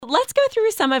let's go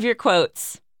through some of your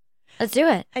quotes. Let's do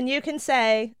it. And you can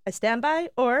say, I stand by,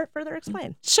 or further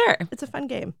explain. Sure. It's a fun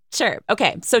game. Sure.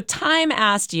 Okay. So Time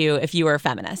asked you if you were a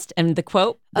feminist, and the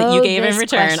quote that you gave in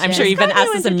return, question. I'm sure you've been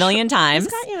asked this a million times.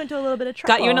 This got you into a little bit of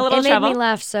trouble. Got you in a little It made trouble. me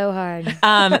laugh so hard.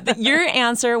 Your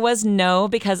answer was no,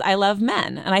 because I love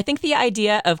men. And I think the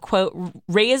idea of, quote,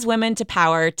 raise women to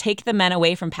power, take the men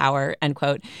away from power, end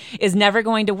quote, is never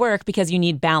going to work because you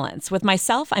need balance. With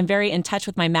myself, I'm very in touch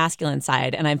with my masculine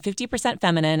side, and I'm 50%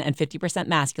 feminine and 50%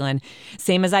 masculine,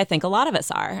 same as I think a lot of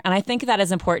us are. And I think that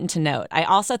is important to note. I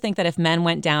also think that if men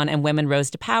went down and women rose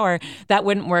to power, that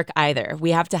wouldn't work either.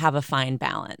 We have to have a fine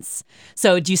balance.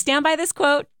 So do you stand by this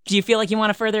quote? Do you feel like you want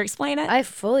to further explain it? I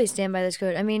fully stand by this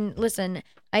quote. I mean, listen,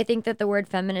 I think that the word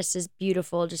feminist is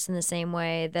beautiful just in the same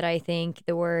way that I think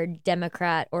the word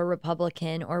Democrat or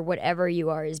Republican or whatever you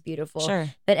are is beautiful. Sure.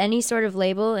 But any sort of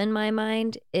label in my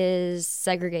mind is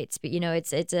segregates.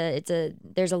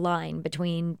 But there's a line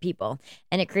between people,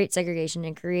 and it creates segregation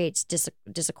and creates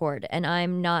discord. And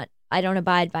I don't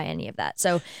abide by any of that.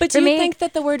 So, but do you think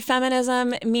that the word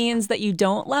feminism means that you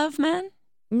don't love men?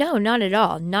 No, not at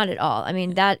all. Not at all. I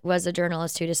mean, that was a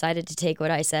journalist who decided to take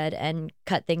what I said and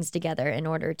cut things together in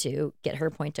order to get her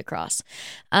point across.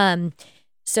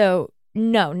 So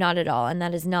no, not at all. And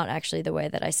that is not actually the way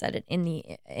that I said it in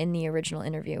the original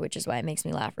interview, which is why it makes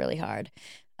me laugh really hard.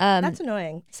 That's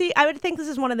annoying. See, I would think this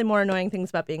is one of the more annoying things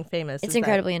about being famous. It's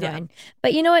incredibly annoying. Yeah.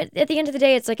 But you know what? At the end of the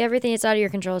day, it's like everything is out of your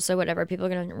control. So whatever, people are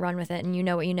going to run with it, and you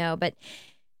know what you know. But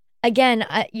again,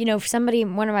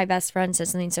 one of my best friends said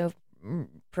something so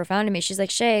profound to me. She's like,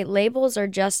 Shay, labels are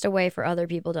just a way for other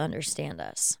people to understand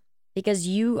us, because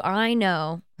I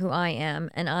know who I am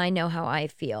and I know how I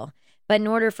feel. But in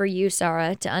order for you,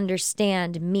 Sarah, to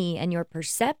understand me and your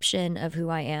perception of who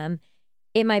I am,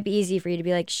 it might be easy for you to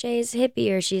be like, Shay's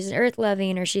hippie, or she's earth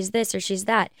loving, or she's this, or she's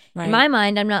that. Right. In my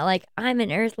mind, I'm not like, I'm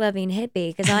an earth loving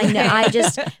hippie, because I know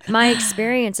my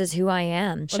experience is who I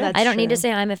am. Well, I don't need to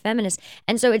say I'm a feminist.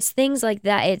 And so it's things like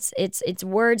that. It's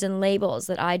words and labels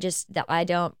that I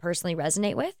don't personally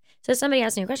resonate with. So if somebody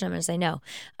asks me a question, I'm going to say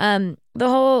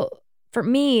no. For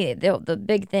me, the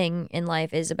big thing in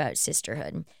life is about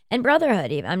sisterhood and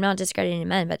brotherhood. Even. I'm not discrediting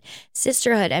men, but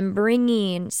sisterhood and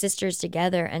bringing sisters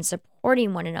together and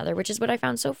supporting one another, which is what I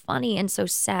found so funny and so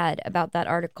sad about that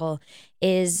article.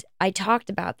 Is I talked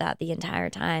about that the entire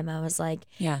time. I was like,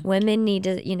 women need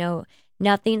to,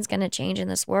 nothing's going to change in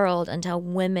this world until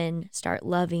women start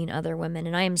loving other women.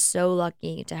 And I am so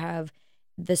lucky to have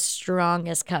the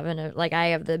strongest covenant. Like, I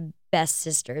have the best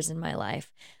sisters in my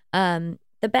life.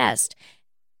 The best.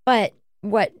 But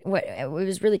what it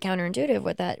was really counterintuitive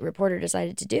what that reporter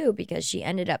decided to do, because she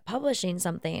ended up publishing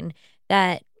something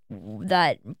that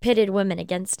pitted women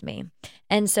against me.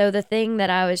 And so the thing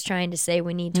that I was trying to say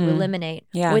we need to eliminate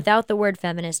without the word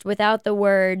feminist, without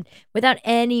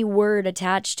any word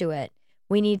attached to it,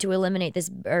 we need to eliminate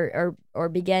this or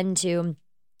begin to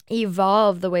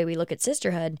evolve the way we look at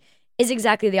sisterhood, is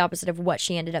exactly the opposite of what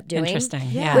she ended up doing. Interesting.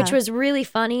 Yeah. Which was really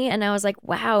funny. And I was like,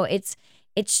 wow, it's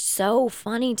so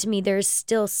funny to me. There's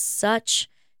still such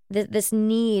this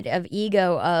need of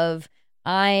ego of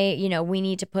we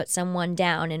need to put someone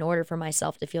down in order for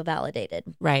myself to feel validated.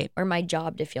 Right. Or my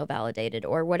job to feel validated,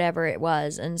 or whatever it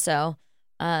was. And so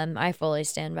I fully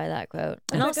stand by that quote.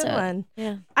 And That's a good one.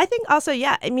 Yeah. I think also,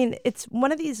 I mean, it's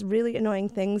one of these really annoying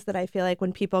things that I feel like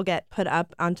when people get put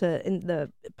up in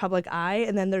the public eye,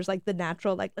 and then there's like the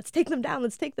natural, like, let's take them down,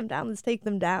 let's take them down, let's take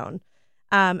them down.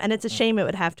 And it's a shame it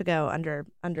would have to go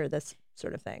under this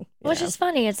sort of thing. Which is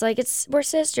funny. It's like, we're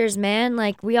sisters, man.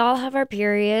 Like, we all have our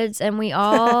periods, and we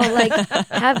all like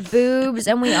have boobs,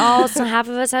 and we all, so half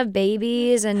of us have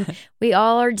babies, and we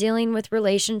all are dealing with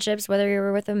relationships, whether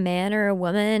you're with a man or a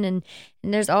woman, and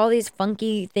there's all these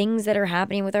funky things that are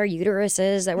happening with our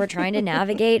uteruses that we're trying to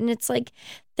navigate. And it's like,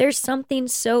 there's something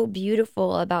so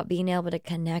beautiful about being able to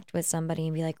connect with somebody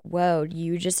and be like, whoa,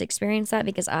 you just experienced that,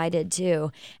 because I did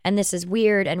too. And this is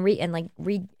weird,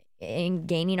 and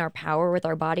gaining our power with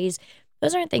our bodies.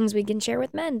 Those aren't things we can share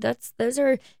with men. Those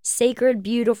are sacred,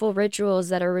 beautiful rituals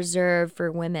that are reserved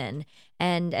for women,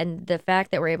 and the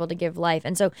fact that we're able to give life.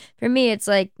 And so for me, it's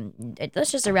like,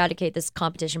 let's just eradicate this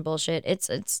competition bullshit.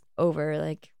 It's over.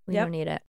 Like, we don't need it.